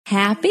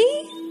Happy?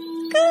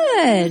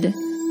 Good.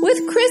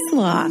 With Chris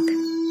Locke.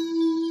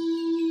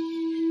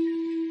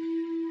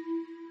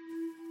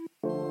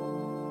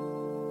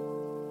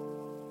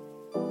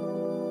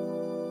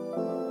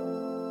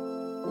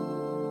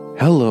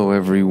 Hello,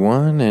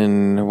 everyone,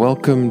 and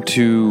welcome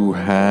to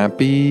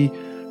Happy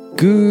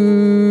Good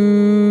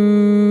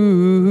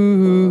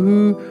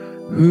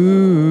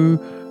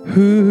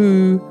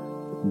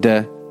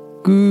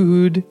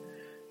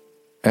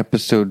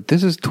episode.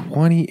 This is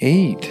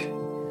 28.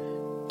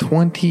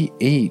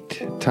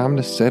 28. Time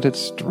to set it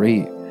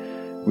straight.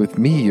 With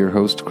me, your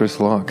host, Chris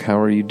Locke. How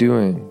are you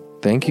doing?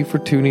 Thank you for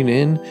tuning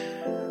in.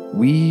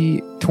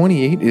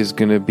 28 is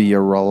going to be a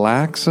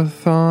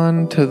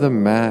relaxathon to the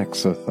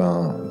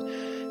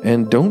maxathon.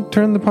 And don't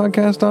turn the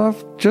podcast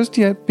off just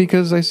yet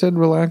because I said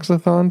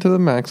relaxathon to the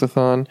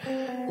maxathon.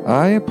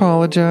 I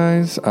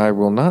apologize. I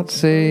will not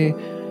say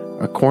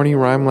a corny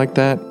rhyme like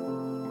that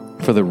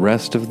for the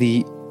rest of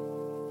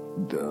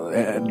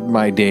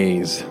my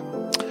days.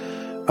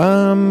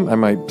 I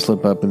might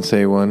slip up and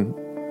say one.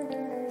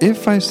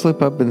 If I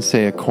slip up and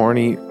say a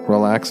corny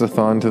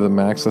relaxathon to the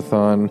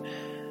maxathon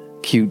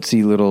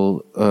cutesy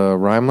little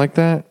rhyme like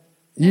that,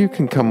 you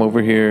can come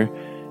over here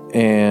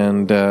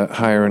and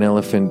hire an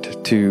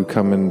elephant to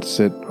come and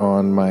sit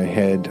on my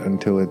head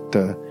until it,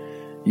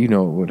 you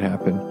know what would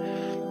happen.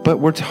 But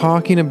we're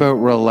talking about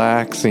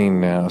relaxing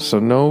now, so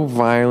no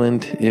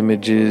violent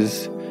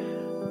images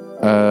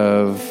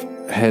of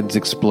heads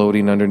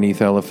exploding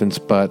underneath elephants'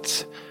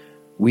 butts.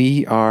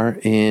 We are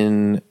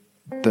in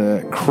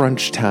the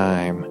crunch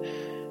time.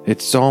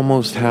 It's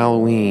almost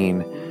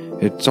Halloween.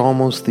 It's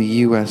almost the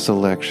U.S.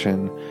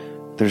 election.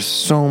 There's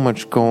so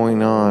much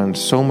going on,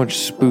 so much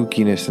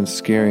spookiness and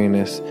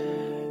scariness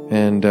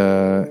and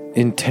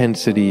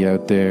intensity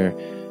out there.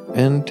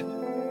 And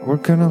we're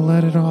going to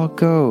let it all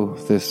go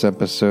this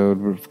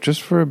episode,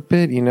 just for a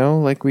bit,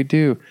 like we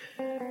do.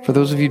 For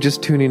those of you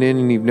just tuning in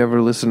and you've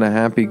never listened to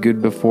Happy Good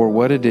before,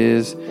 what it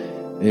is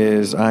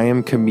I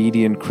am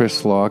comedian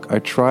Chris Locke. I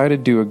try to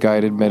do a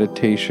guided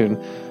meditation,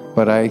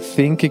 but I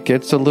think it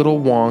gets a little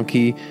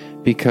wonky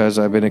because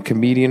I've been a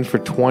comedian for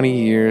 20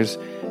 years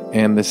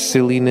and the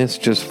silliness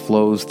just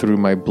flows through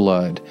my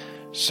blood.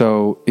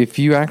 So if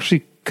you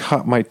actually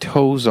cut my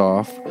toes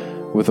off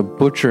with a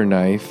butcher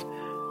knife,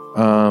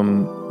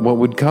 what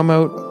would come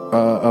out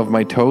of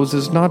my toes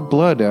is not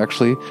blood,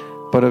 actually,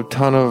 but a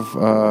ton of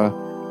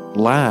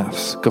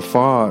laughs,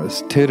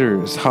 guffaws,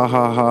 titters,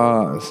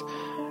 ha-ha-ha's.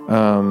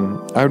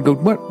 I would go,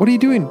 what are you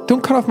doing?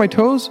 Don't cut off my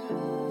toes.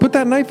 Put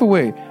that knife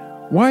away.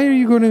 Why are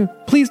you going to...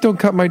 Please don't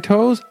cut my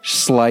toes.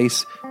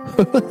 Slice.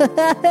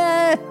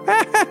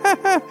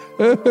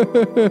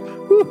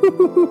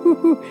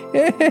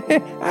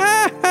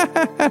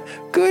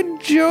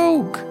 Good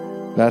joke.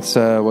 That's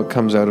what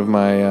comes out of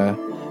my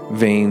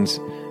veins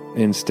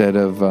instead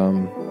of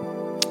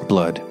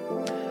blood.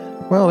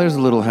 Well, there's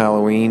a little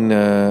Halloween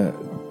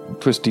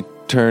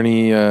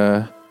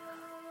twisty-turny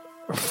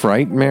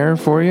frightmare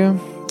for you.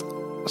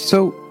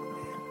 So,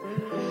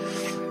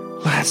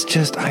 let's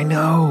just... I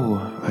know.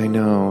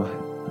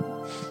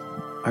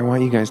 I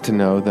want you guys to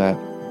know that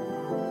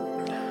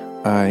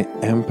I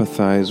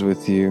empathize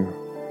with you.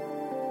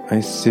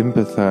 I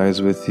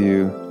sympathize with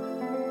you.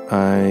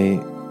 I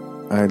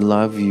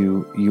love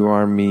you. You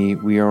are me.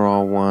 We are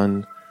all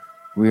one.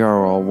 We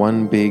are all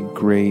one big,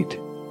 great,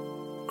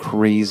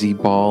 crazy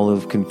ball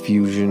of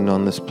confusion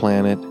on this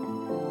planet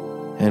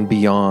and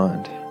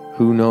beyond.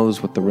 Who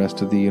knows what the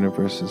rest of the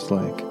universe is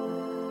like?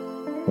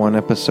 One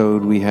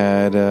episode we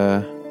had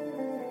a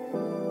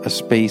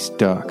space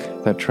duck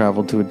that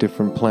traveled to a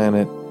different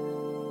planet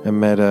and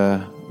met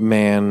a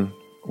man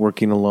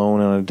working alone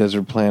on a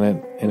desert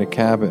planet in a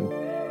cabin.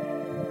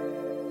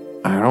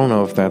 I don't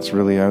know if that's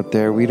really out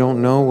there. We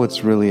don't know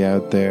what's really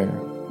out there.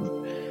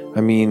 I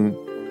mean,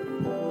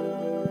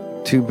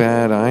 too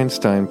bad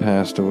Einstein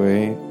passed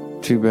away.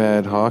 Too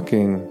bad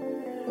Hawking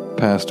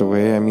passed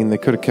away. I mean, they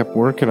could have kept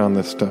working on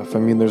this stuff. I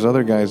mean, there's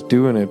other guys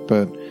doing it,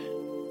 but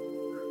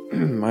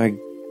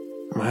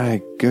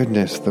my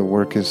goodness, the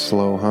work is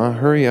slow, huh?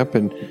 Hurry up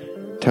and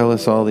tell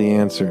us all the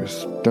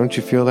answers. Don't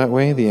you feel that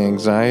way? The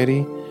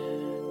anxiety?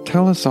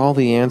 Tell us all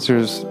the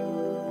answers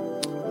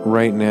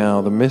right now.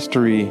 The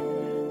mystery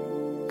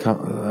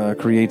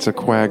creates a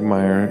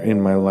quagmire in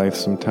my life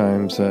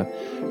sometimes.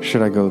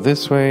 Should I go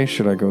this way?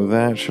 Should I go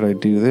that? Should I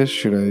do this?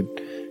 Should I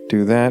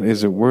do that?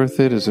 Is it worth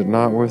it? Is it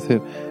not worth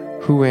it?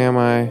 Who am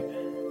I?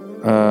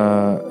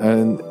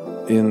 And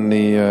in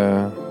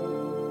the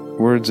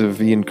words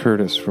of Ian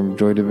Curtis from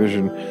Joy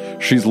Division,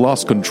 she's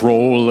lost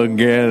control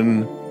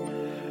again.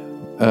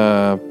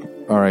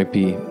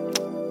 R.I.P.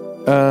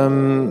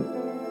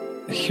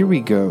 Here we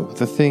go.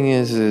 The thing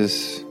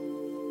is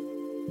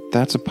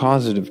that's a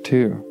positive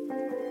too.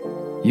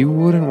 You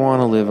wouldn't want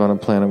to live on a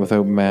planet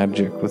without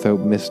magic, without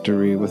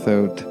mystery,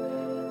 without,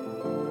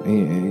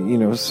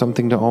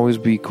 something to always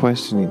be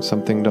questioning,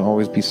 something to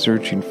always be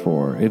searching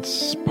for.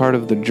 It's part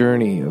of the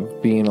journey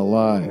of being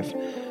alive.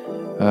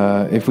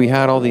 If we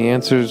had all the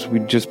answers,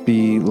 we'd just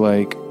be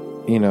like,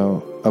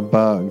 a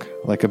bug,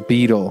 like a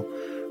beetle,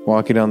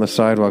 walking down the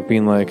sidewalk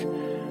being like,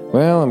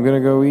 well, I'm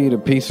going to go eat a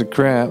piece of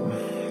crap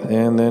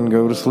and then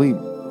go to sleep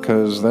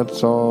because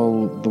that's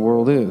all the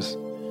world is.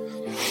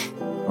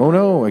 Oh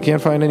no, I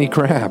can't find any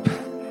crap.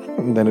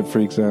 And then it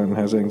freaks out and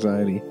has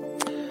anxiety.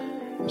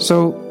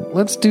 So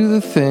let's do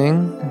the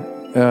thing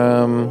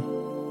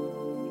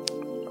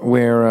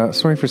where,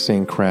 sorry for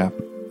saying crap.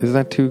 Is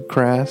that too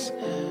crass?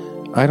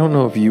 I don't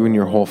know if you and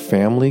your whole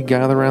family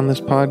gather around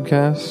this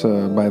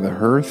podcast by the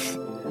hearth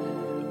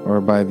or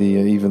by the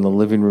even the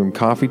living room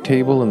coffee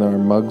table, and there are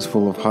mugs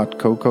full of hot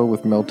cocoa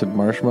with melted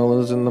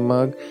marshmallows in the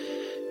mug,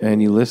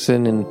 and you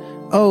listen and,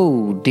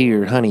 oh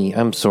dear honey,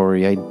 I'm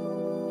sorry,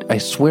 I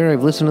swear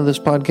I've listened to this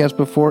podcast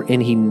before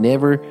and he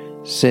never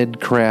said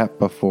crap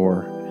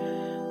before.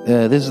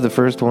 This is the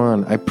first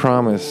one, I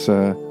promise.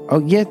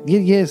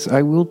 Yes,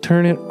 I will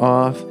turn it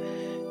off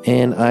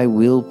and I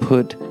will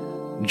put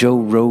Joe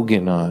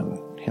Rogan on.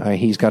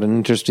 He's got an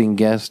interesting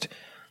guest,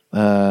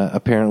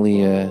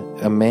 apparently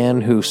a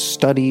man who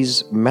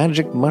studies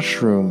magic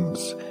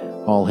mushrooms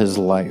all his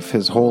life.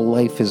 His whole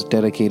life is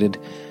dedicated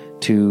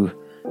to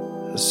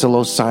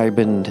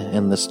psilocybin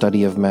and the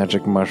study of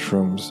magic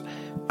mushrooms.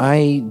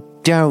 I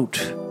doubt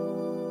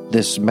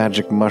this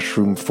magic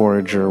mushroom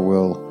forager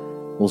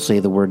will say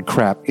the word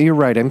crap. You're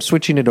right, I'm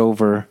switching it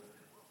over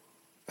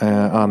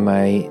on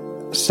my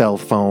cell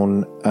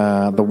phone.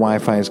 The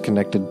Wi-Fi is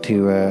connected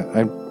to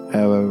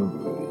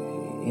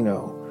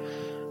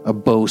a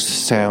Bose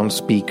sound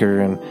speaker.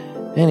 And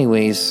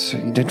anyways,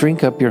 to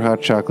drink up your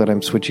hot chocolate,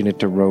 I'm switching it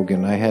to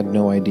Rogan. I had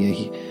no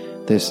idea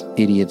this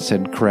idiot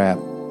said crap.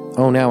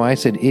 Oh, now I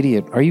said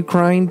idiot. Are you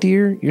crying,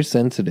 dear? You're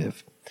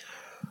sensitive.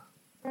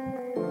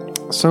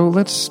 So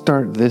let's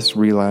start this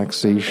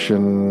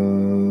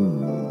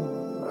relaxation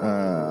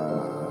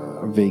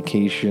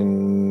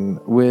vacation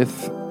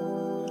with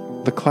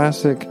the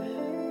classic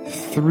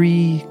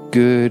 3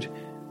 good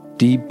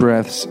deep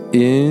breaths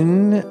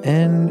in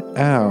and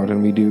out.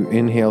 And we do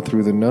inhale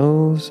through the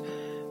nose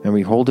and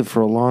we hold it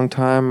for a long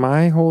time.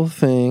 My whole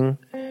thing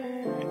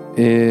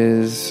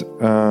is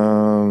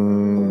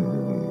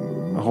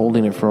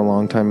holding it for a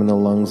long time in the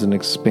lungs and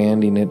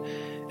expanding it.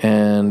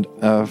 And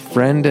a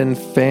friend and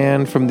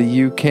fan from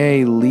the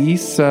UK,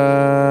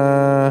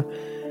 Lisa,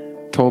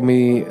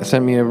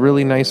 sent me a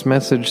really nice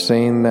message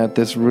saying that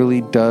this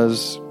really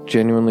does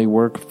genuinely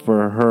work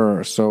for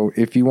her. So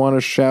if you want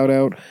a shout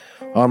out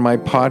on my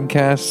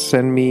podcast,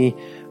 send me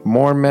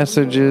more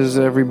messages,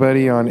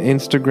 everybody, on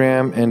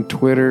Instagram and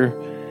Twitter,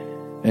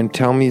 and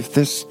tell me if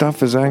this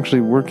stuff is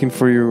actually working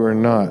for you or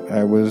not.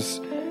 I was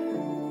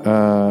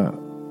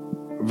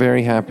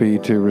very happy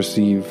to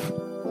receive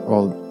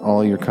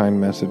all your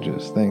kind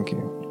messages. Thank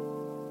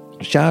you.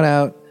 Shout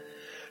out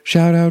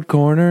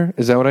corner.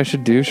 Is that what I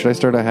should do? Should I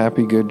start a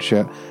happy good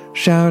shout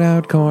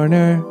out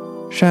corner?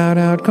 Shout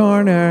out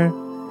corner.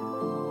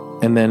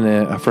 And then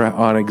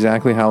on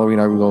exactly Halloween,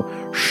 I would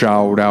go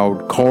shout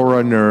out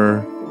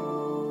coroner.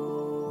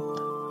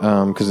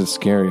 Because it's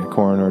scary. A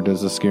coroner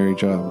does a scary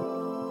job.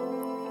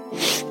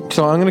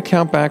 So I'm going to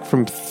count back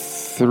from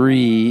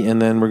 3,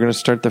 and then we're going to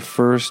start the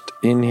first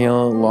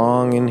inhale,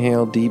 long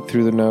inhale, deep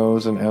through the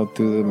nose and out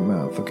through the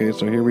mouth. Okay,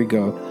 so here we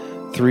go.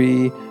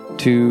 3,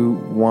 2,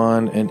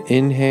 1, and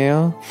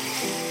inhale.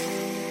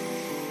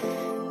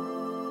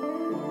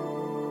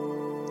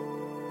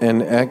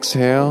 And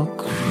exhale.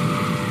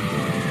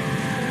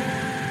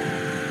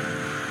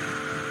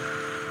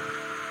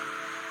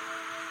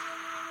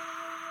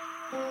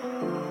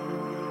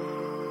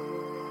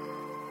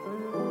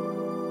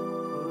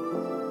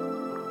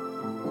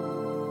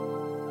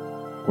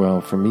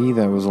 Well, for me,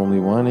 that was only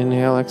 1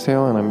 inhale,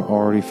 exhale, and I'm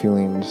already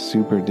feeling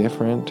super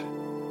different.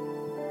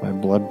 My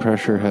blood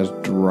pressure has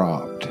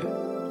dropped.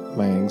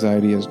 My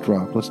anxiety has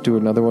dropped. Let's do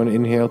another one.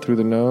 Inhale through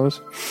the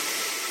nose.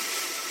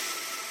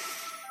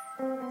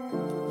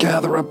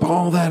 Gather up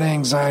all that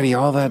anxiety,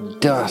 all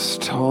that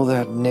dust, all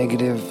that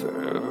negative.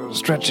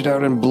 Stretch it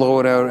out and blow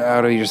it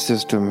out of your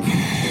system.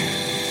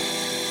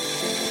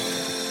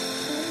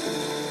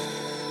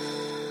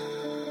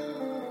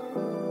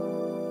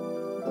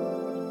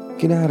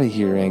 Get out of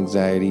here,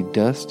 anxiety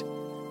dust.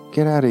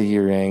 Get out of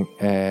here,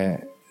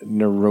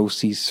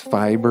 neuroses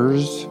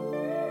fibers,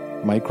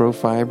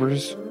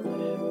 microfibers.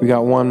 We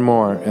got 1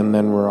 more, and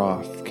then we're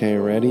off. Okay,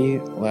 ready?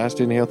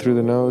 Last inhale through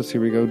the nose. Here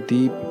we go,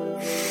 deep.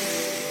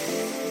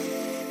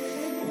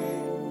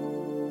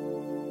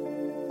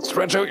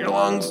 Stretch out your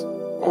lungs.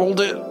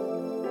 Hold it.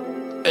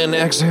 And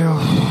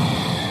exhale.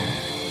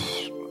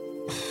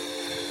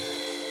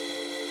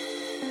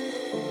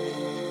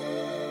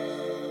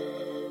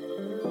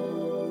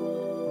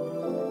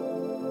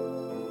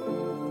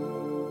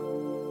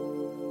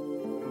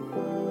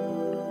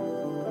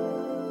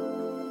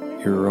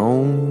 Your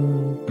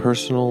own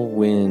personal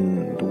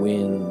wind.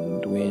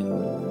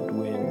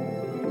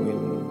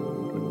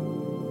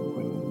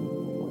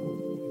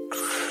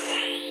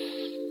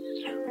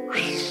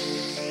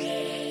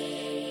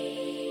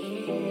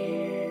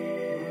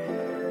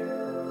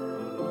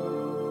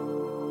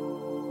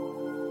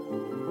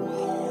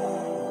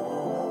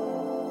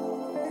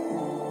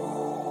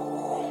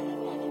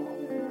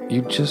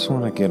 You just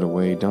want to get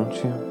away, don't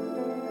you?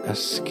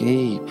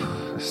 Escape.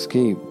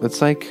 It's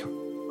like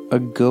a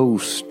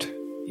ghost.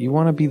 You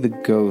want to be the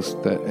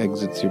ghost that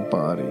exits your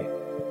body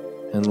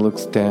and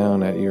looks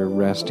down at your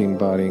resting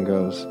body and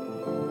goes,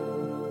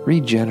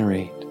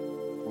 regenerate.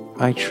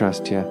 I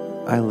trust you.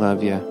 I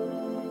love you.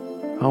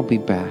 I'll be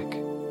back.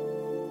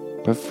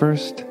 But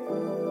first,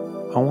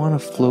 I want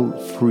to float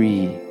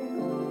free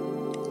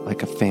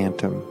like a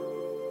phantom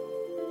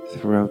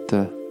throughout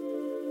the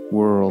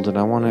world, and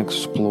I want to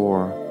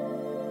explore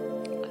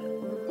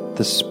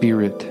the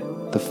spirit,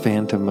 the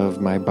phantom of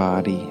my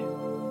body.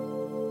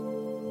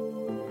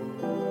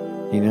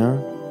 You know?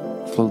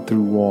 Float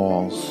through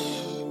walls.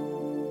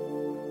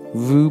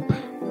 Voop.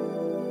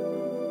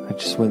 I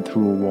just went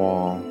through a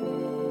wall.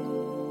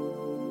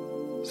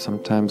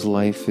 Sometimes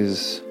life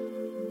is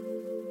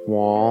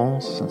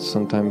walls, and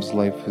sometimes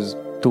life is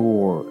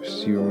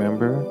doors, you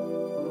remember?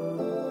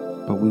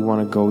 But we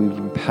want to go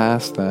even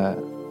past that.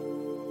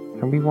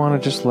 And we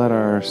want to just let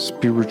our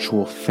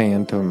spiritual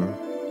phantom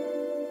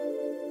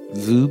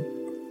zoop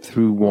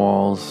through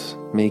walls,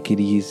 make it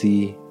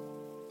easy,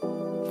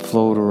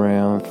 float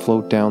around,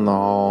 float down the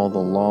hall, the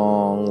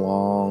long,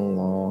 long,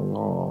 long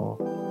hall.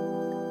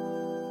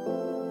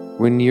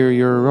 When you're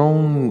your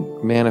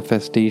own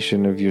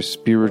manifestation of your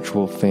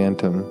spiritual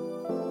phantom,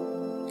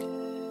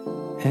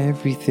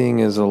 everything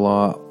is a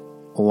lot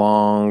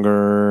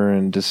longer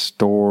and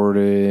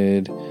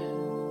distorted,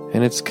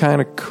 and it's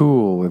kind of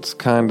cool. It's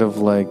kind of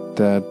like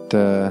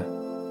that,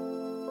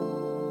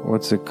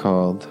 what's it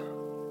called?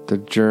 The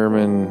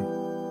German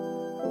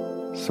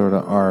sort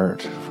of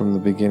art from the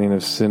beginning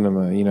of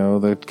cinema, you know,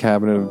 the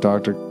Cabinet of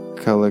Dr.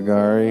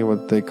 Caligari,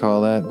 what they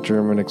call that,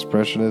 German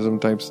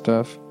expressionism type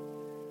stuff.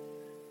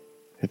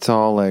 It's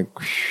all like,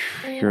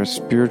 you're a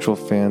spiritual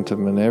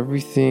phantom, and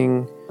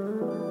everything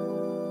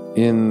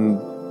in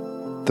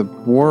the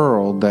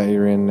world that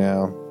you're in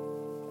now,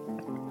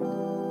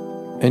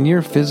 and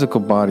your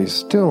physical body's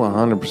still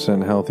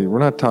 100% healthy. We're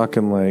not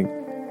talking like,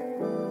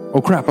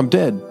 oh crap, I'm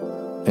dead,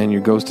 and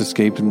your ghost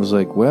escaped and was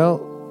like, well,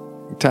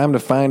 time to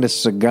find a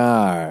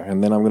cigar,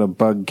 and then I'm gonna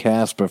bug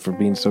Casper for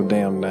being so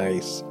damn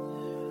nice.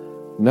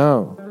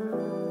 No,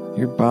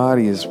 your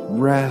body is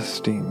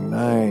resting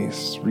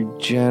nice,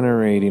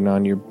 regenerating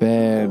on your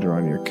bed or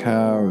on your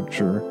couch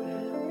or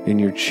in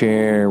your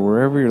chair,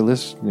 wherever you're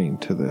listening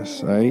to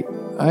this.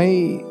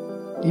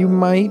 You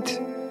might,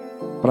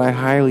 but I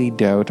highly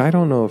doubt. I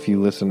don't know if you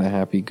listen to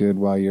Happy Good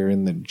while you're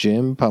in the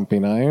gym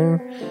pumping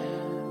iron,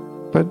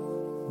 but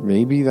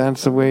maybe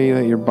that's the way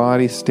that your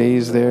body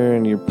stays there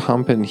and you're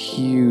pumping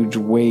huge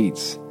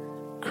weights,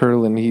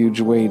 curling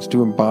huge weights,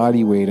 doing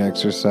body weight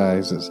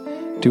exercises,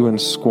 doing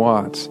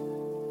squats.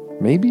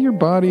 Maybe your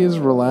body is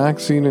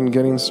relaxing and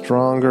getting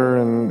stronger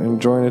and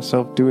enjoying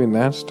itself doing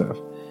that stuff.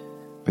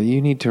 But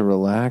you need to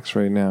relax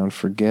right now and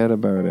forget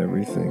about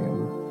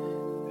everything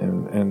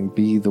and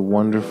be the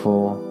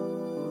wonderful,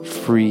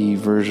 free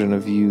version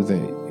of you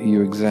that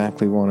you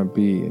exactly want to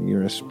be. And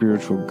you're a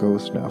spiritual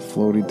ghost now,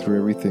 floating through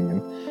everything,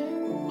 and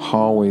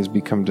hallways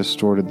become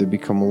distorted. They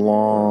become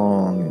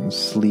long and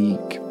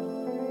sleek.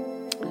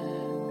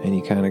 And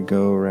you kind of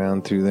go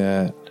around through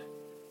that.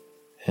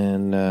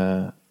 And,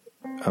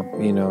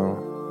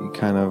 you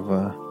kind of,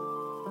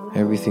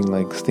 everything,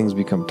 like, things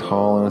become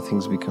taller,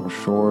 things become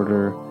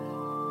shorter.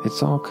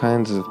 It's all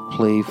kinds of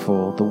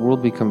playful. The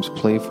world becomes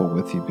playful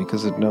with you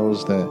because it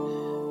knows that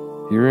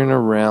you're in a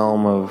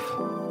realm of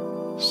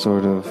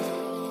sort of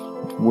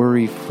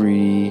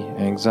worry-free,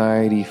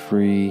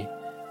 anxiety-free,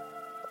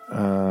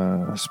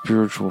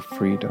 spiritual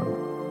freedom.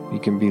 You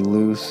can be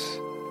loose.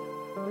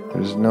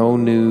 There's no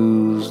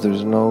news.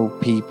 There's no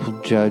people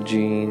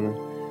judging.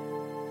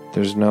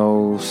 There's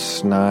no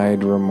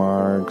snide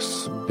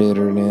remarks,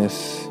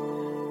 bitterness,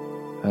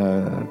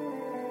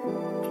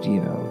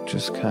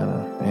 just kind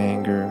of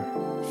anger,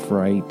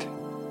 fright.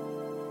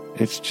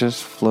 It's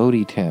just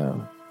Floaty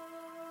Town.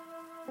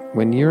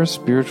 When you're a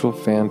spiritual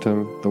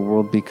phantom, the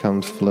world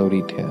becomes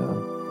Floaty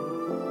Town.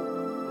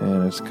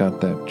 And it's got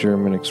that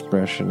German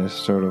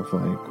expressionist sort of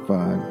like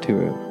vibe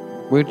to it.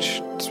 Which,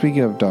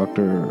 speaking of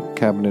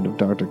Cabinet of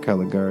Dr.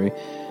 Caligari,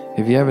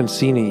 if you haven't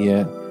seen it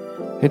yet,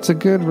 it's a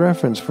good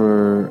reference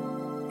for,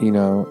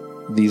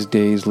 these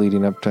days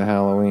leading up to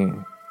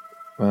Halloween,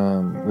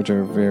 which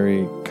are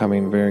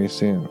coming very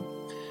soon.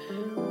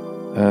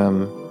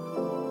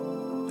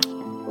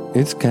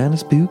 It's kind of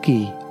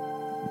spooky.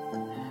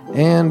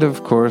 And,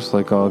 of course,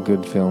 like all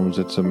good films,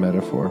 it's a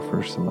metaphor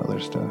for some other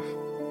stuff.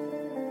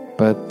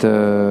 But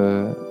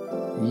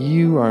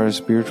you are a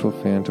spiritual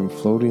phantom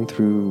floating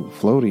through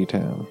Floaty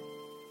Town,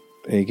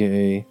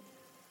 a.k.a.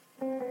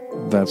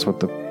 that's what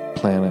the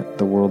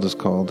world is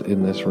called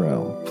in this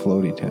realm,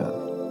 Floaty Town.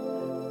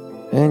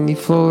 And you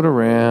float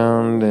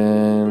around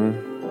and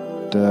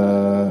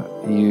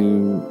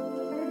you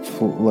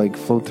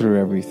float through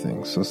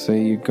everything. So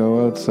say you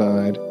go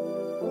outside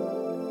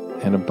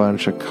and a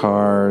bunch of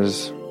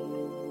cars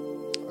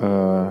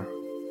are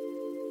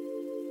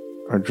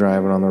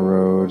driving on the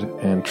road,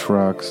 and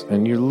trucks,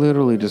 and you're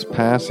literally just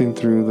passing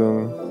through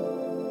them.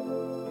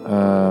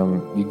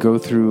 You go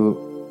through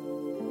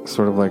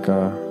sort of like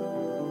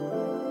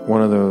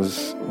one of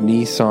those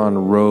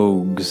Nissan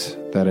Rogues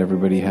that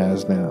everybody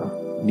has now.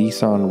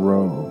 Nissan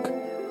Rogue.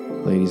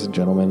 Ladies and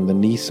gentlemen, the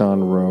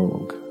Nissan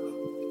Rogue.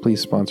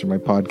 Please sponsor my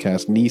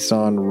podcast,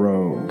 Nissan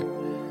Rogue.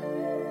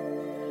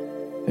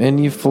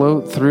 And you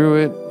float through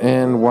it,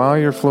 and while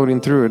you're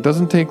floating through it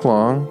doesn't take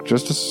long,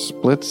 just a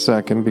split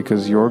second,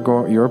 because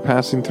you're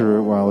passing through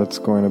it while it's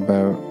going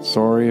about.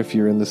 Sorry if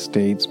you're in the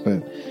States,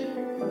 but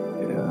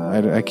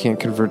I can't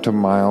convert to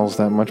miles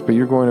that much, but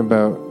you're going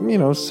about,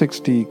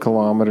 60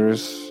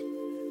 kilometers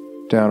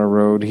down a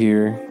road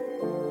here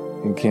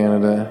in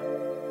Canada,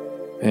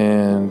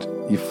 and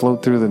you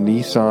float through the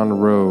Nissan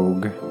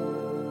Rogue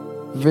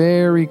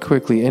very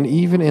quickly. And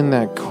even in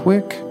that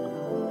quick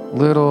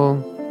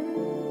little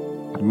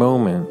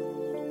moment,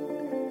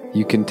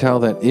 you can tell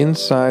that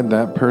inside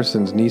that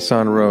person's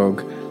Nissan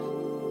Rogue,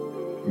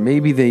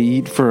 maybe they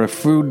eat for a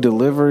food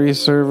delivery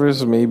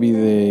service, maybe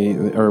they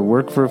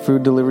work for a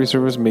food delivery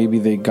service, maybe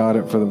they got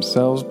it for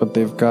themselves, but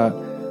they've got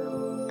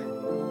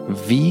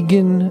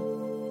vegan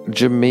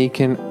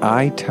Jamaican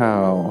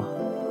Itao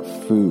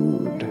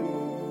food,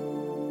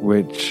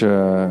 which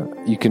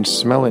you can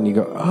smell it and you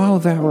go, oh,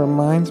 that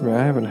reminds me,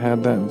 I haven't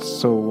had that in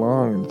so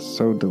long. It's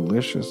so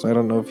delicious. I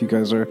don't know if you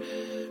guys are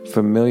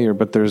familiar,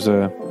 but there's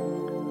a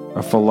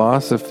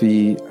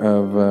philosophy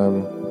of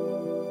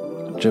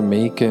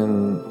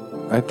Jamaican,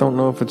 I don't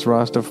know if it's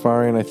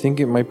Rastafarian, I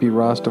think it might be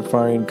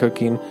Rastafarian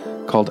cooking,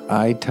 called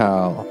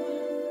Itao.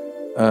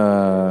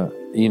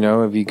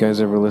 Have you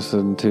guys ever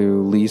listened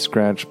to Lee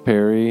Scratch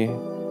Perry?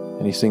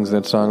 And he sings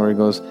that song where he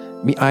goes,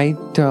 "Mi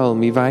Itao,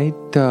 mi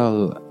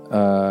vital."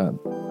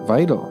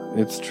 Vital.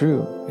 It's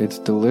true. It's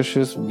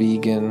delicious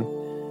vegan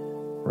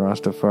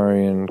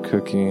Rastafarian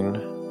cooking.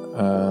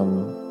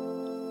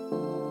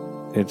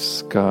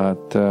 It's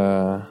got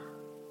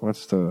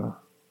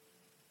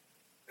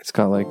it's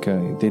got like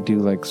they do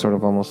like sort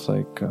of almost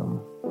like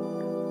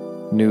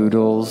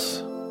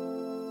noodles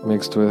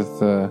mixed with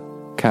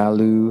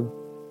kalu,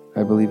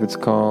 I believe it's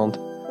called.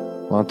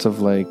 Lots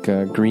of like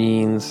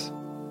greens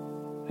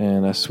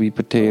and sweet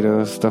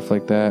potatoes, stuff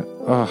like that.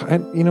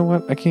 Oh, you know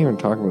what? I can't even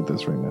talk about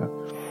this right now.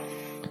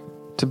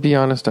 To be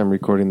honest, I'm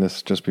recording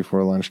this just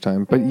before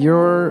lunchtime. But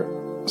your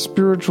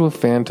spiritual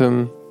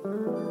phantom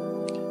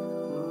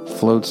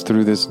floats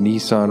through this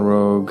Nissan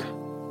Rogue,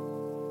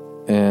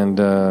 and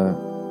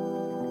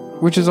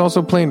which is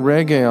also playing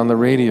reggae on the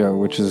radio,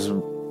 which is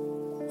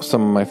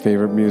some of my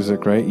favorite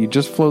music, right? You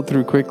just float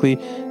through quickly,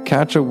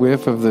 catch a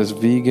whiff of this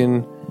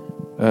vegan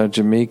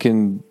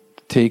Jamaican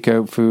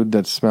takeout food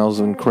that smells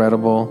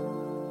incredible,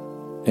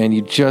 and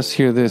you just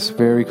hear this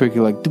very quickly,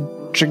 like,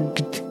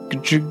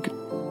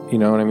 you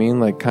know what I mean?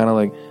 Like, kind of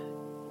like,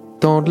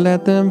 don't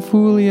let them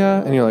fool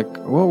ya. And you're like,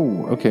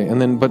 whoa, okay.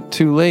 And then, but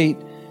too late,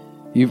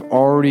 you've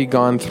already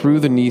gone through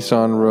the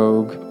Nissan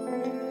Rogue,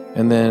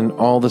 and then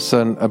all of a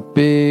sudden, a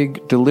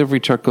big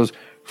delivery truck goes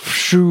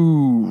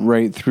shoo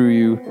right through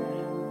you,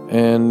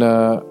 and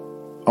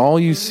all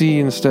you see,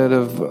 instead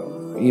of,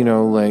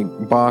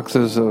 like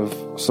boxes of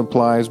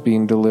supplies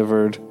being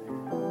delivered,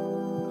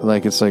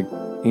 like it's like,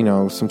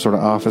 some sort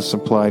of office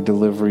supply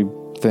delivery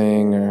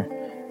thing or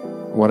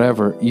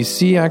whatever, you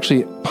see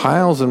actually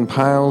piles and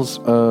piles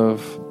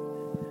of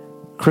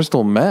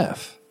crystal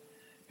meth.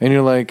 And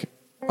you're like,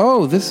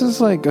 oh, this is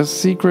like a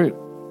secret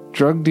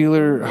drug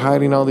dealer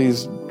hiding all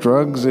these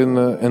drugs and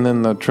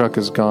then the truck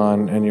is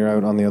gone and you're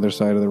out on the other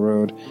side of the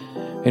road.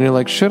 And you're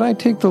like, should I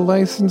take the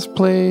license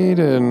plate?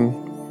 And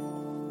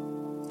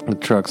the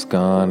truck's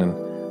gone. And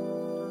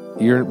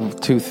you're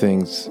two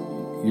things.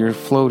 Your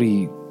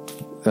floaty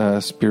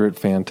spirit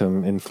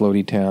phantom in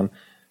Floaty Town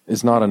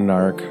is not a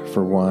narc,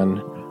 for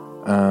one.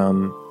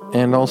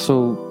 And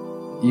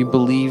also, you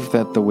believe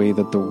that the way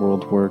that the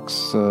world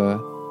works,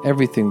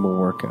 everything will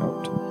work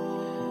out.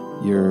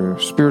 Your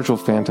spiritual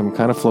phantom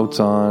kind of floats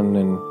on,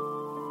 and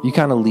you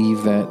kind of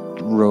leave that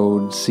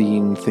road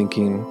scene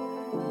thinking,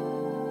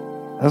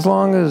 as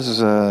long as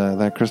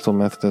that crystal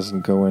meth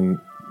doesn't go in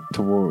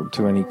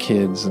to any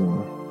kids.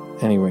 And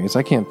anyways,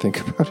 I can't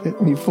think about it.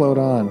 And you float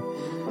on,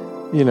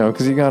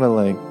 because you gotta,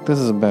 like, this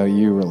is about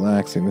you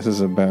relaxing. This is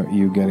about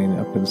you getting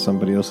up in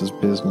somebody else's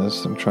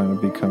business and trying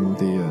to become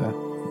the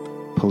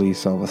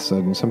police all of a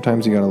sudden.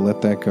 Sometimes you gotta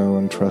let that go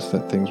and trust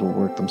that things will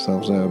work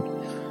themselves out.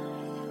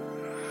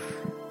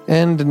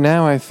 And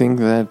now I think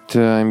that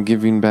I'm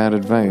giving bad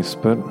advice,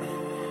 but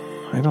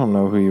I don't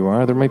know who you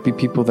are. There might be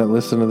people that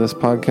listen to this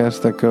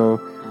podcast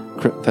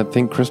that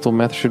think crystal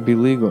meth should be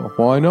legal.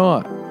 Why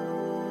not?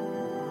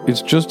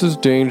 It's just as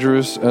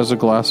dangerous as a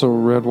glass of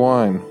red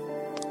wine.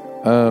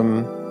 I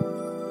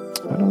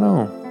don't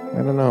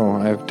know.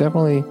 I've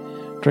definitely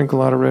drank a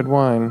lot of red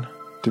wine.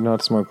 Do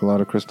not smoke a lot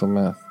of crystal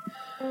meth.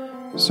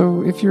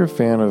 So if you're a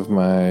fan of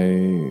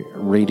my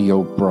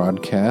radio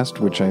broadcast,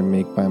 which I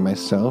make by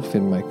myself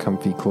in my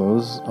comfy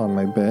clothes on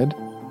my bed,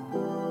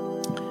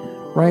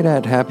 write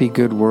at Happy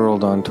Good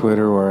World on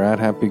Twitter or at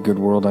Happy Good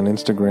World on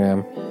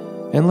Instagram,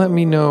 and let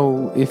me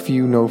know if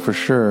you know for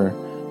sure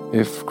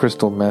if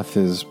crystal meth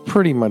is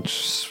pretty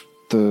much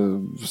the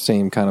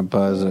same kind of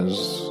buzz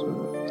as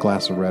a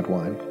glass of red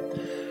wine.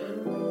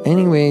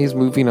 Anyways,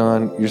 moving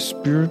on. Your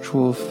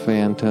spiritual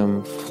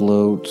phantom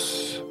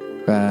floats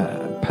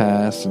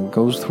past and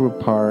goes through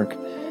a park,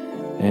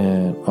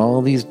 and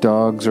all these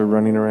dogs are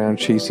running around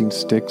chasing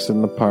sticks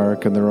in the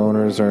park, and their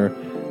owners are,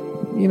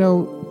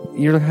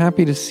 you're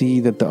happy to see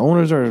that the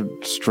owners are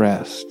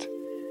stressed,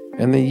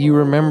 and that you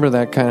remember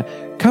that kind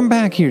of, come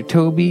back here,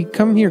 Toby,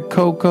 come here,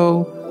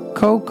 Coco,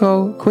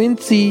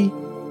 Quincy,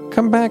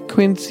 come back,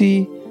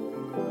 Quincy,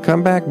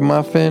 come back,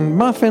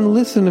 Muffin,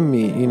 listen to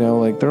me,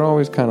 they're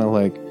always kind of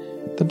like,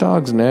 the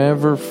dog's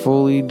never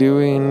fully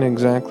doing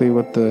exactly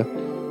what the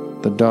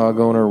dog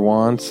owner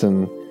wants,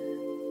 and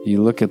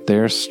you look at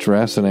their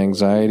stress and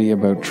anxiety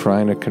about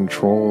trying to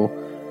control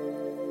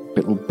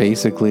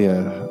basically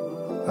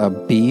a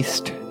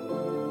beast,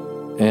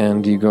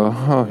 and you go,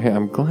 oh yeah,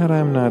 I'm glad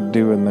I'm not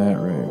doing that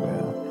right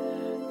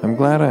now. I'm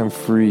glad I'm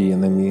free.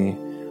 And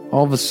then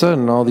all of a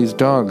sudden, all these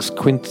dogs,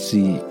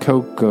 Quincy,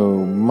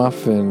 Coco,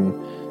 Muffin,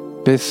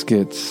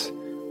 Biscuits,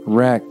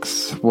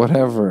 Rex,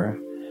 whatever,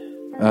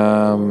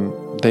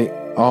 they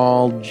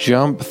all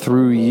jump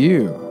through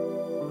you.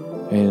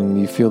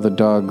 And you feel the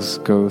dogs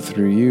go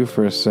through you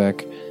for a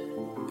sec.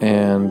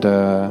 And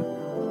I'm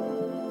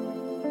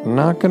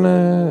not going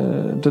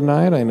to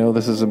deny it. I know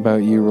this is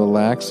about you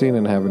relaxing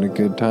and having a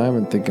good time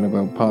and thinking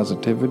about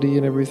positivity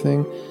and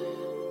everything.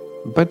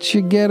 But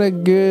you get a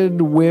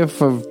good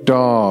whiff of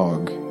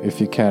dog, if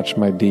you catch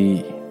my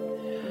D.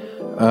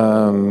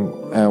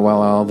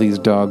 While all these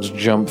dogs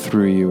jump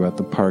through you at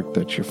the park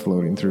that you're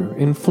floating through.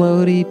 In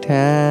Floaty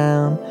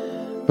Town.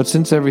 But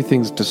since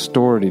everything's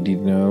distorted,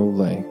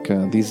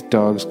 these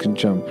dogs can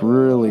jump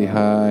really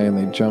high and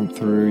they jump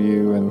through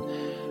you.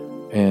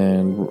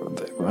 And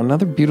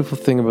another beautiful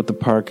thing about the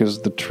park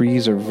is the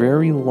trees are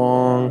very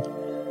long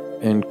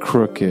and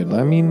crooked.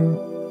 I mean,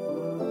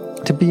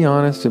 to be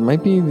honest, it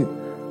might be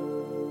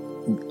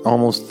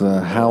almost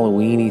the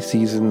Halloween-y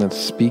season that's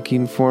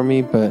speaking for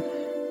me, but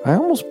I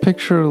almost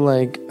picture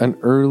like an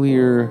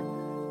earlier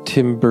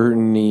Tim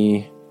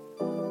Burton-y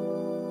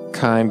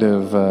kind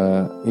of,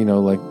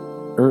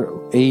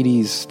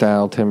 80s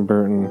style Tim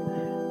Burton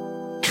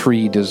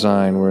tree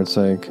design where it's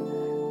like,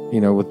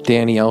 with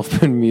Danny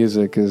Elfman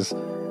music is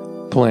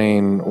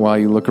playing while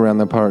you look around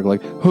the park,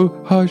 like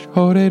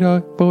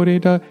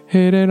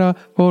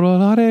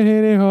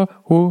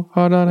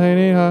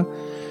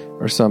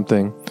or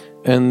something.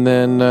 And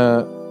then,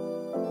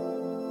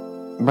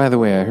 by the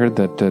way, I heard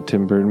that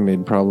Tim Burton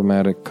made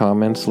problematic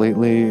comments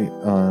lately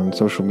on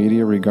social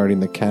media regarding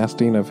the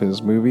casting of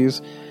his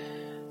movies.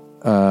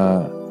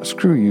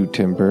 Screw you,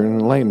 Tim Burton.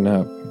 Lighten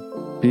up.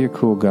 Be a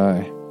cool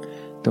guy.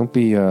 Don't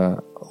be a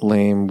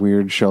lame,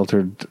 weird,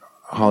 sheltered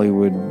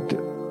Hollywood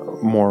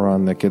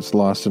moron that gets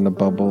lost in a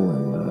bubble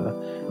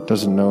and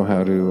doesn't know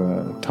how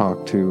to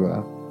talk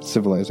to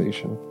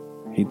civilization.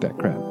 Hate that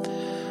crap.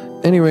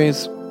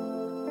 Anyways,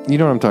 you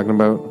know what I'm talking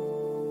about.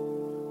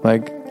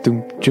 Like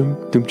doom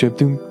jump doom jump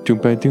doom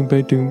jump by doom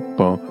ba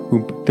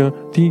hum da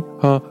ti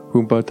ha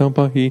hum ba tam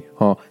ba he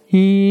ha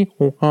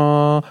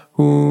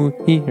hu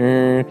he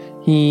her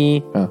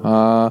he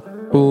ha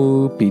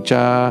boo be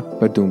cha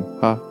ba doom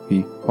ha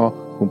he ha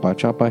hum ba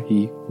cha ba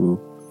he hu.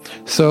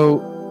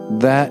 So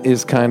that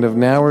is kind of,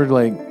 now we're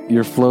like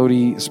your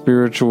floaty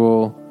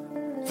spiritual.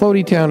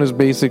 Floaty Town is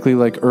basically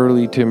like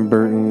early Tim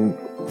Burton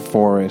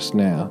forest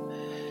now,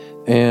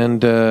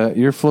 and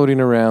you're floating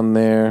around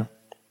there.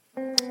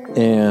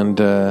 And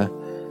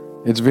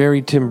it's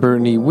very Tim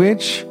Burton-y,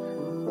 which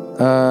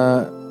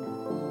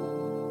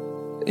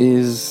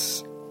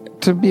is,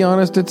 to be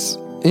honest, it's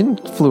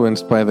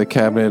influenced by the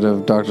cabinet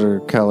of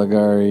Dr.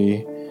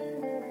 Caligari,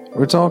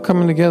 where it's all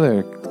coming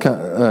together,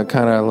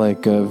 kind of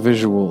like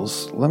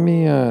visuals. Let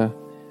me...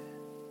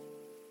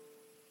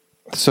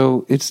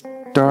 So it's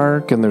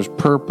dark, and there's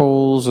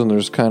purples, and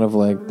there's kind of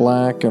like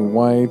black and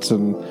whites,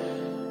 and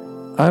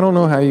I don't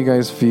know how you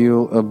guys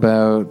feel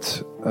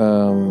about...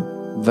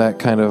 that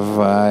kind of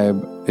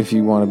vibe. If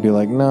you want to be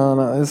like,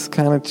 no, it's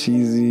kind of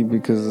cheesy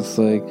because it's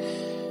like,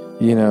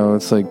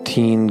 it's like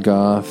teen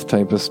goth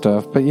type of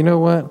stuff. But you know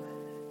what?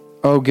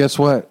 Oh, guess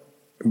what?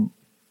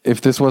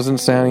 If this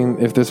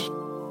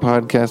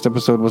podcast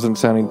episode wasn't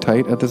sounding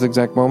tight at this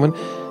exact moment,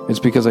 it's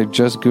because I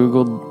just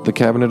Googled the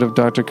cabinet of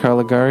Dr.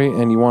 Caligari,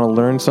 and you want to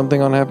learn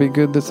something on Happy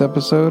Good this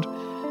episode?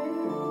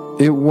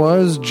 It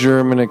was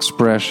German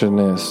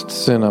Expressionist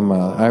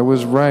cinema. I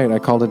was right. I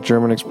called it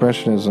German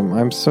Expressionism.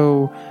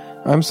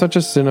 I'm such a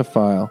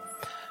cinephile.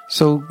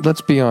 So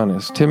let's be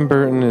honest. Tim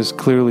Burton is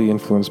clearly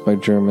influenced by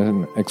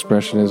German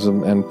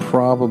Expressionism and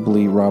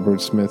probably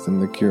Robert Smith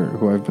and The Cure,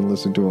 who I've been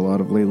listening to a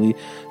lot of lately.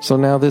 So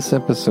now this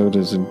episode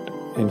is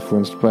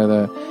influenced by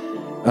that.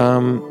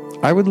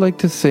 I would like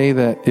to say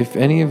that if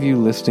any of you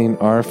listening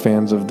are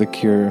fans of The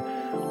Cure,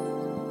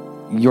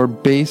 you're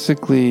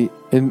basically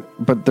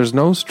but there's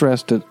no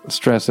stress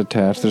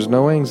attached. There's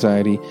no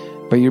anxiety,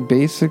 but you're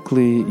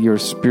basically your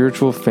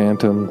spiritual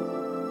phantom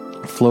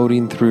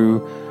floating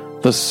through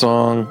the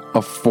song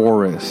 "A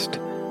Forest"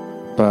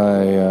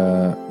 by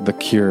The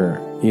Cure,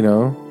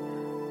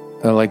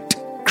 like,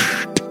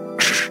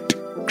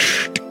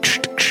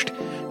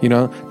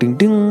 ding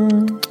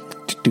ding,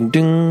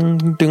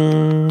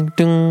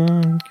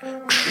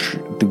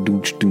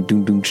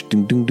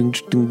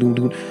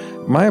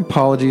 My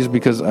apologies,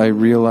 because I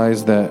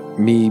realize that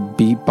me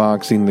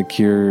beatboxing The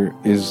Cure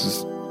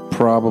is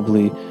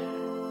probably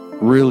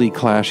really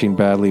clashing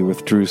badly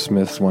with Drew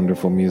Smith's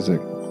wonderful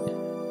music.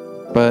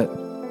 But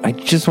I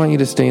just want you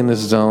to stay in this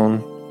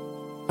zone.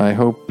 I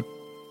hope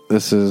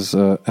this is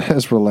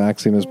as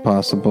relaxing as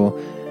possible.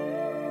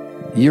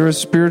 You're a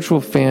spiritual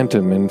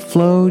phantom in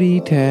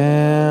Floaty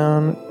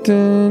Town.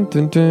 Dun,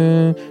 dun,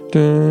 dun,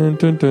 dun,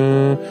 dun,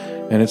 dun.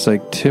 And it's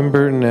like Tim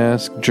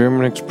Burton-esque,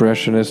 German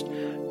expressionist,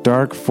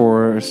 dark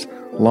forest,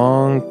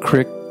 long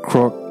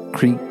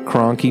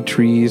cronky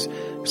trees,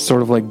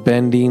 sort of like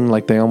bending,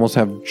 like they almost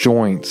have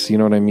joints, you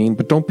know what I mean?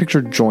 But don't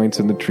picture joints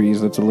in the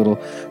trees, that's a little,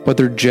 but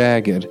they're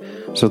jagged.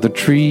 So the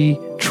tree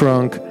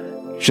trunk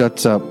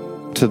juts up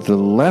to the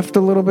left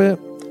a little bit,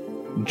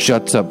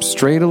 juts up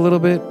straight a little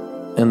bit,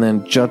 and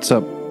then juts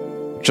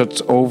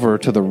over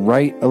to the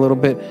right a little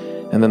bit,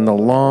 and then the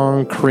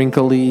long,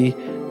 crinkly,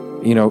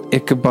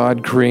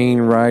 Ichabod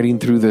Crane riding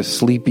through the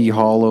Sleepy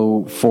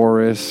Hollow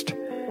forest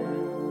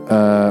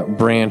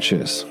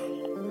branches,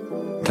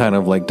 kind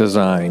of like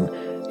design.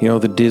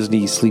 The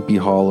Disney Sleepy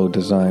Hollow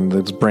design.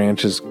 Those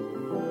branches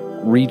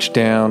reach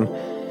down,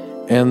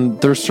 and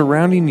they're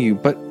surrounding you.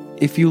 But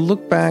if you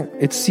look back,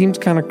 it seems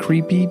kind of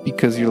creepy,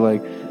 because you're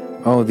like,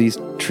 oh, these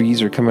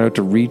trees are coming out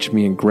to reach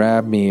me and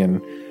grab me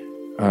and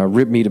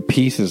rip me to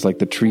pieces like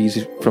the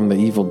trees from the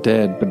Evil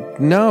Dead. But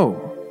no,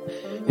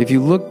 if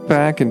you look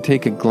back and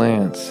take a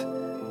glance,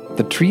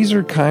 the trees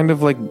are kind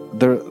of like,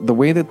 the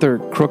way that they're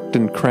crooked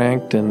and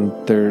cranked and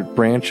their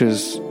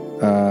branches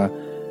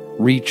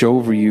reach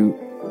over you,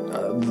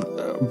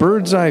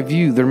 bird's eye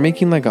view, they're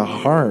making like a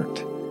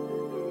heart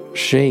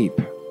shape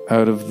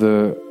out of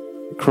the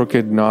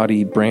crooked,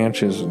 knotty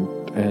branches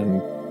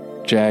and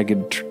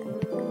jagged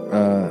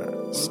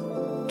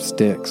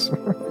sticks.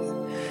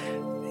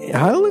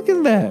 Look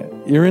at that.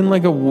 You're in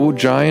like a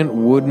giant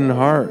wooden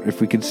heart,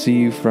 if we could see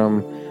you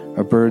from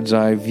a bird's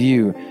eye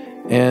view.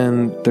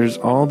 And there's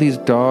all these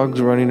dogs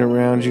running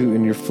around you,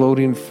 and you're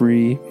floating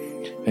free,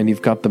 and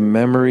you've got the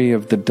memory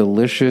of the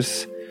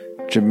delicious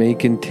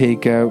Jamaican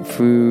takeout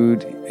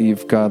food.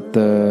 You've got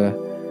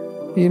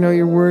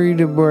you're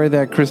worried of where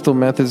that crystal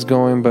meth is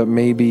going, but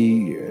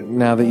maybe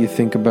now that you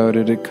think about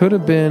it, it could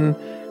have been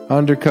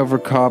undercover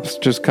cops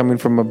just coming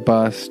from a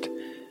bust,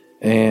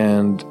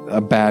 and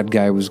a bad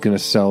guy was going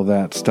to sell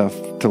that stuff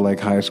to like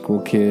high school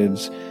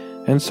kids.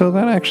 And so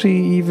that actually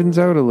evens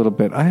out a little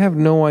bit. I have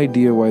no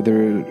idea why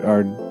there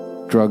are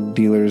drug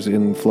dealers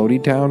in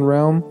Floaty Town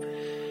realm,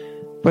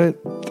 but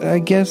I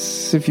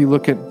guess if you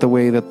look at the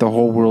way that the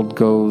whole world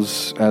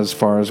goes, as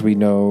far as we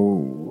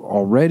know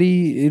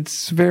already,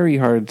 it's very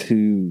hard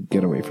to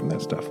get away from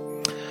that stuff.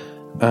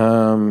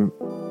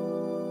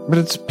 But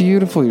it's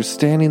beautiful. You're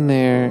standing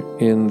there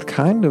in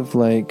kind of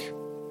like,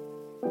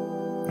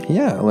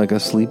 like a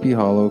Sleepy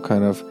Hollow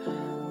kind of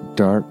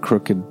dark,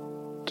 crooked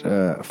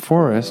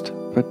forest,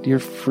 but you're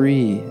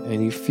free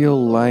and you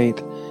feel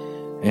light,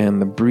 and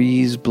the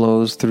breeze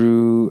blows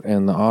through,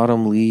 and the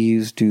autumn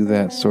leaves do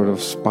that sort of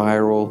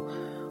spiral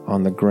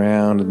on the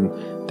ground,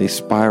 and they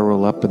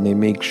spiral up and they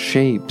make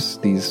shapes,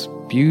 these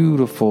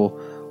beautiful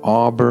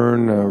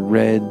auburn,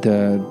 red,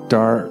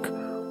 dark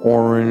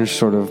orange,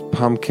 sort of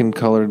pumpkin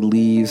colored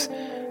leaves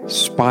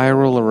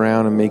spiral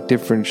around and make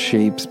different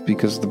shapes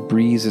because the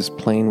breeze is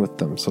playing with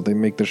them. So they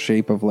make the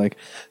shape of like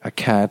a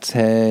cat's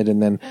head,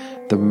 and then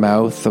the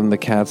mouth from the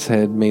cat's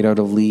head made out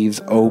of leaves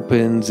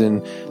opens,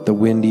 and the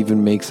wind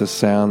even makes a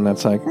sound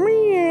that's like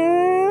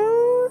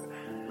meow.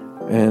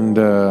 And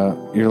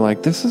you're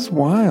like, this is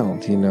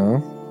wild,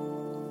 and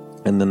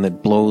then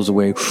it blows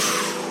away,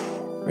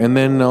 and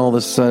then all of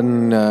a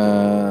sudden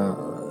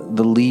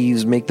the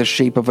leaves make the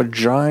shape of a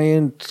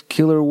giant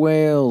killer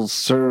whale,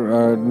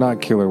 not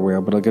killer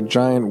whale, but like a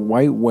giant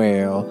white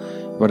whale,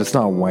 but it's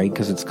not white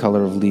because it's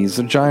color of leaves.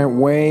 A giant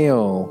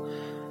whale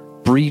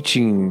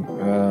breaching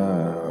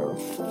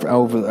out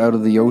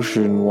of the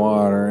ocean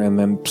water and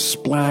then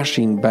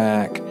splashing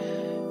back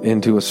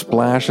into a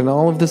splash, and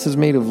all of this is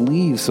made of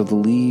leaves, so the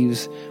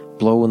leaves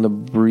blow in the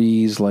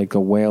breeze like a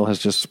whale has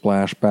just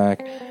splashed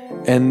back.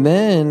 And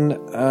then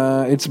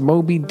it's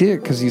Moby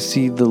Dick, because you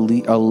see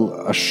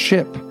a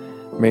ship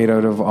made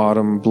out of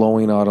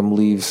blowing autumn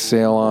leaves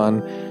sail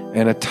on,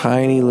 and a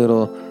tiny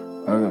little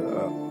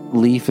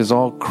leaf is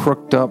all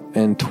crooked up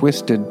and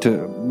twisted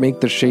to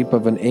make the shape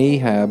of an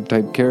Ahab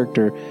type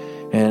character,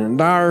 and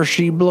there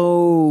she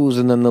blows,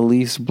 and then the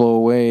leaves blow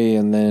away,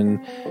 and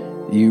then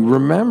you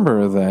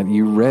remember that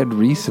you read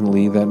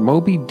recently that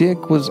Moby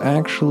Dick was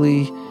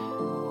actually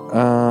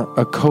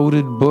a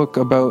coded book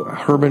about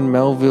Herman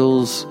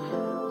Melville's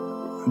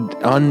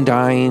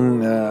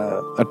undying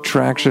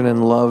attraction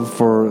and love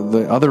for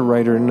the other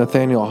writer,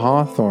 Nathaniel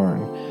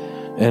Hawthorne,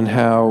 and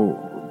how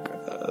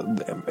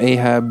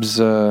Ahab's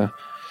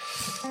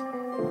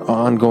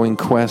ongoing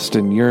quest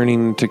and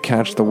yearning to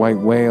catch the white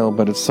whale,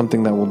 but it's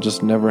something that will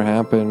just never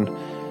happen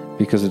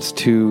because it's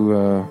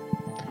too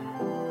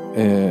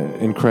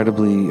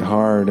incredibly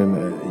hard,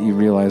 and you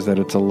realize that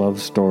it's a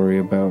love story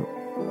about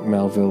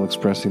Melville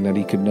expressing that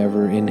he could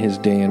never in his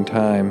day and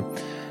time.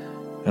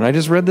 And I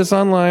just read this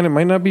online. It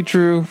might not be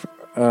true,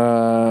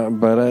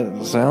 but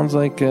it sounds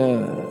like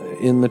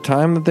in the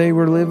time that they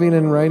were living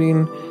and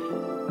writing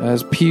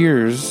as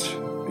peers,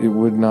 it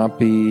would not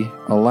be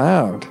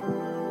allowed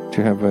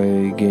to have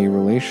a gay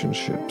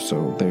relationship.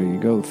 So there you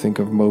go. Think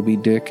of Moby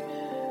Dick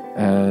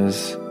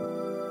as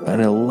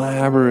an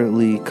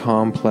elaborately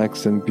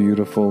complex and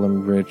beautiful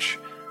and rich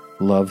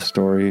love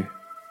story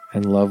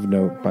and love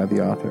note by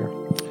the author.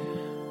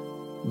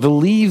 The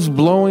leaves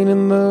blowing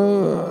in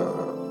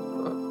the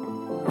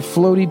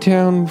Floaty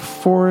Town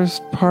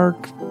Forest Park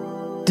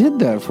did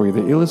that for you.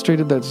 They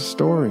illustrated that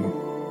story.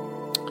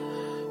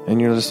 And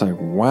you're just like,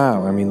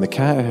 wow. I mean, the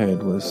cat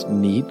head was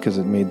neat because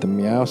it made the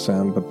meow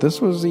sound, but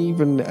this was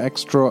even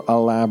extra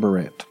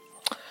elaborate,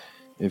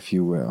 if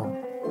you will.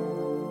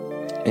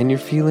 And you're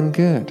feeling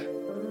good.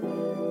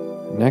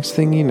 Next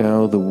thing you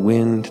know, the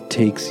wind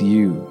takes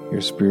you,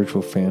 your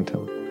spiritual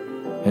phantom,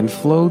 and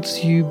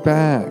floats you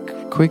back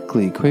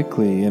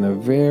quickly, in a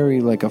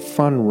very, like a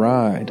fun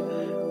ride.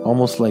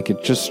 Almost like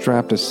it just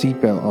strapped a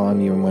seatbelt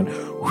on you and went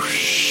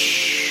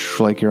whoosh,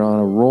 like you're on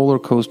a roller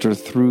coaster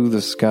through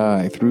the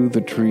sky, through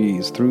the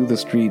trees, through the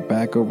street,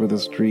 back over the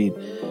street.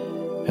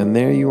 And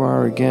there you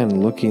are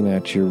again, looking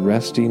at your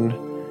resting,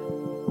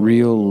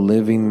 real,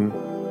 living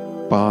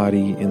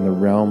body in the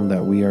realm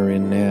that we are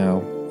in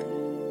now.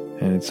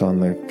 And it's on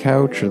the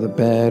couch or the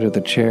bed or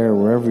the chair,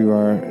 wherever you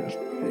are,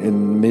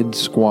 in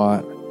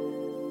mid-squat.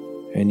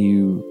 And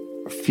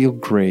you feel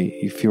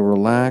great. You feel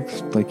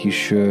relaxed like you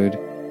should.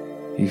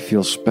 You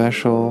feel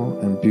special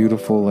and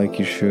beautiful like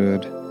you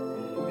should.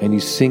 And you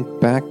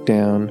sink back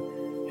down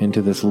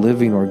into this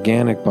living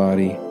organic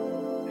body,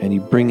 and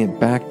you bring it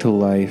back to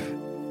life,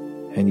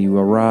 and you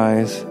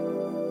arise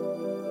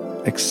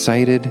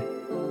excited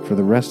for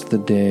the rest of the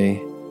day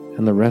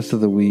and the rest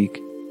of the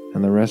week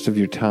and the rest of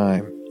your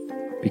time,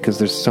 because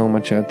there's so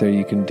much out there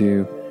you can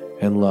do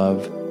and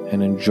love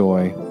and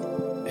enjoy,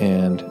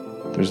 and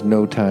there's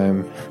no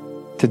time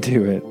to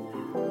do it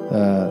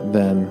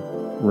than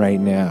right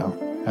now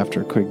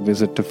after a quick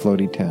visit to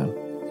Floaty Town.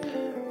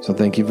 So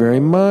thank you very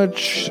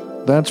much.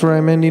 That's where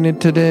I'm ending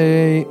it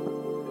today.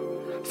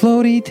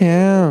 Floaty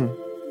Town.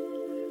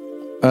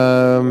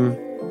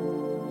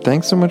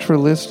 Thanks so much for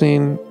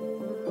listening.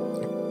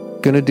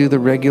 Gonna do the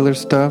regular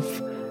stuff.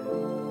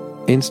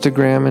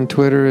 Instagram and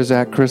Twitter is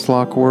at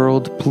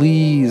ChrisLockWorld.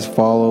 Please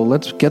follow.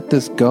 Let's get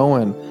this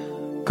going.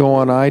 Go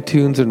on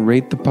iTunes and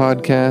rate the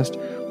podcast.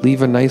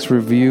 Leave a nice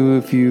review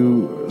if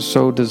you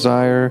so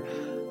desire.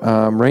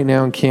 Right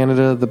now in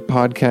Canada, the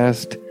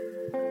podcast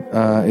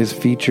is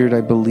featured,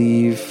 I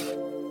believe,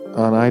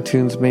 on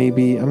iTunes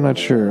maybe. I'm not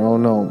sure. Oh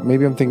no,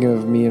 maybe I'm thinking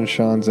of me and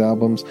Sean's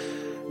albums.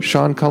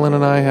 Sean Cullen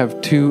and I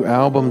have 2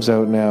 albums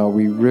out now.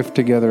 We riff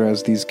together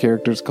as these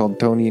characters called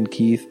Tony and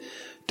Keith.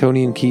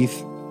 Tony and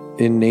Keith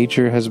in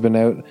Nature has been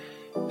out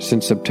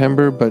since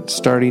September, but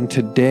starting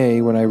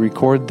today when I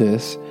record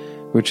this,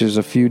 which is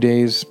a few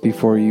days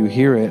before you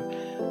hear it,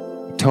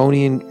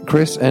 Tony and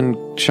Chris and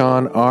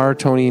Sean are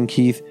Tony and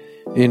Keith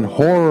in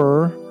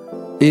Horror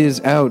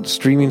is out,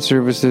 streaming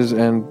services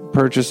and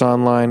purchase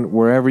online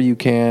wherever you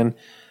can.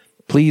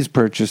 Please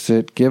purchase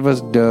it. Give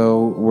us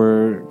dough.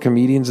 We're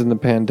comedians in the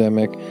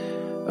pandemic.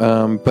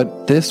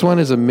 But this one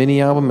is a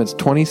mini album. It's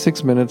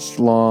 26 minutes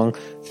long,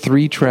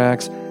 3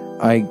 tracks.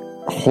 I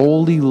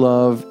wholly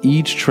love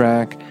each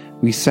track.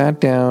 We sat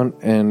down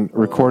and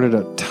recorded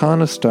a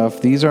ton of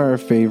stuff. These are our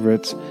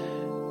favorites.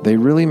 They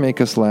really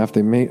make us laugh.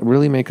 They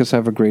really make us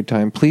have a great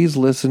time. Please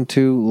listen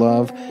to,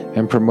 love,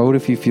 and promote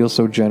if you feel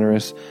so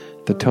generous.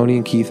 The Tony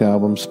and Keith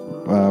albums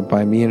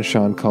by me and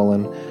Sean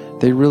Cullen.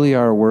 They really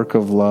are a work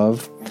of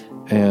love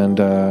and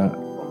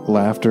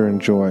laughter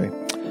and joy.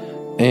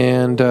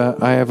 And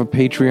I have a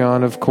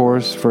Patreon, of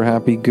course, for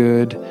Happy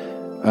Good.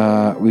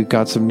 We've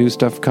got some new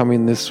stuff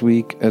coming this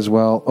week as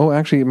well. Oh,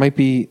 actually, it might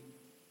be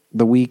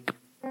the week.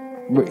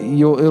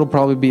 It'll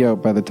probably be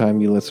out by the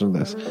time you listen to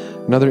this.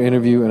 Another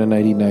interview and a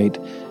nighty night,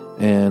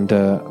 and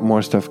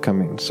more stuff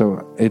coming.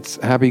 So it's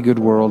Happy Good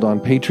World on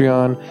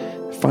Patreon.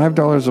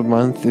 $5 a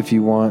month if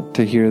you want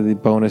to hear the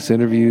bonus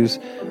interviews.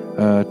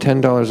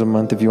 $10 a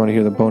month if you want to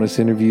hear the bonus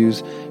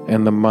interviews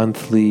and the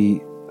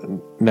monthly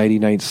nighty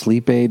night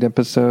sleep aid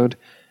episode.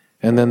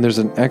 And then there's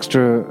an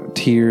extra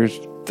tier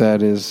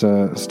that is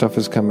stuff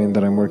is coming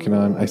that I'm working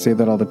on. I say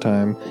that all the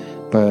time,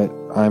 but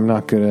I'm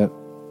not good at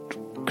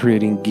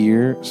creating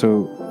gear,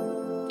 so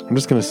I'm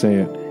just going to say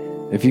it.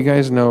 If you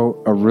guys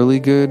know a really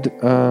good,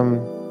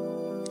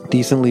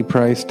 decently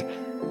priced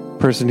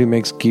person who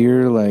makes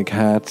gear like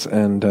hats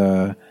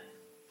and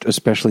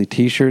especially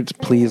t-shirts,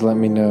 please let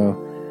me know.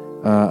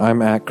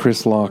 I'm at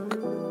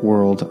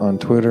ChrisLockWorld on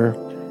Twitter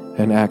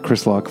and at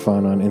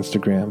ChrisLockFun on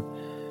Instagram.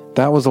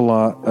 That was a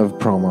lot of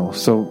promo,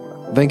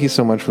 so thank you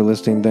so much for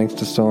listening. Thanks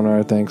to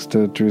Sonar, thanks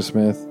to Drew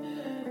Smith,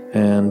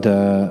 and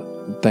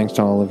thanks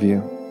to all of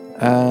you.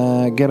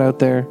 Get out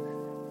there,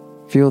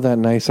 feel that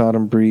nice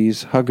autumn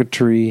breeze, hug a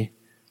tree,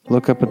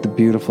 look up at the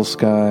beautiful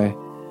sky,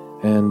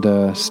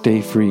 and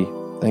stay free.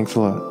 Thanks a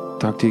lot.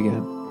 Talk to you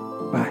again.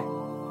 Bye.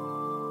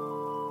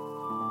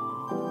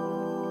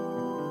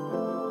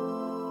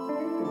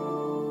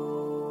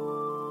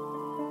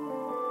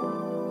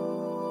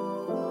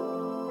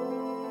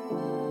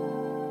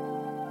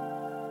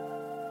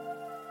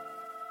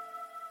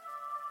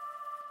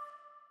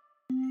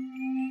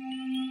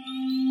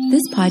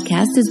 This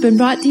podcast has been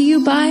brought to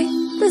you by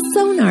the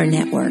Sonar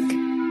Network.